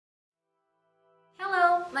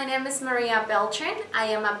My name is Maria Beltran. I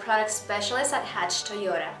am a product specialist at Hatch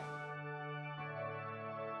Toyota.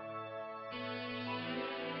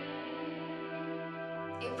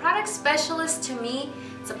 A product specialist to me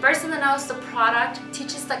is a person that knows the product,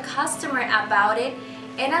 teaches the customer about it,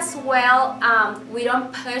 and as well, we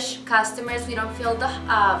don't push customers, we don't feel the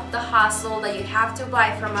hustle that you have to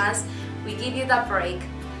buy from us. We give you that break.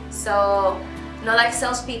 So, not like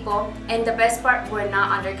salespeople, and the best part, we're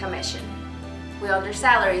not under commission. We're under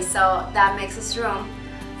salary, so that makes us room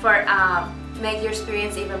for make your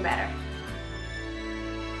experience even better.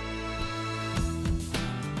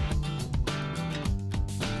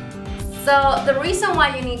 So the reason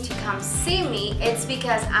why you need to come see me is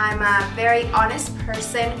because I'm a very honest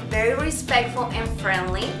person, very respectful and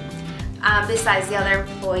friendly, besides the other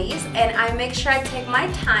employees, and I make sure I take my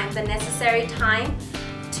time, the necessary time,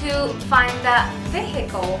 to find the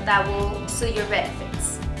vehicle that will suit your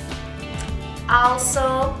benefits.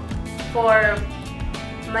 Also, for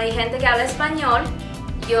my gente que habla español,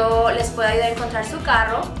 yo les puedo ayudar a encontrar su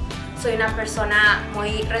carro. Soy una persona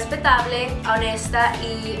muy respetable, honesta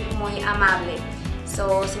y muy amable.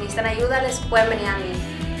 So, si necesitan ayuda, les pueden venir a mí.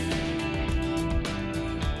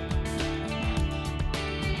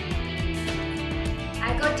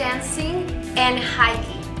 I go dancing and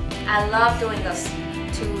hiking. I love doing those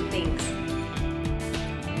two things.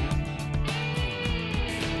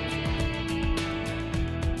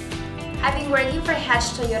 I've been working for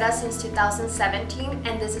Hatch Toyota since 2017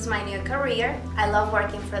 and this is my new career. I love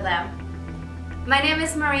working for them. My name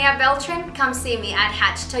is Maria Beltran. Come see me at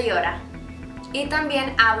Hatch Toyota. Y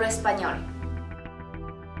también hablo español.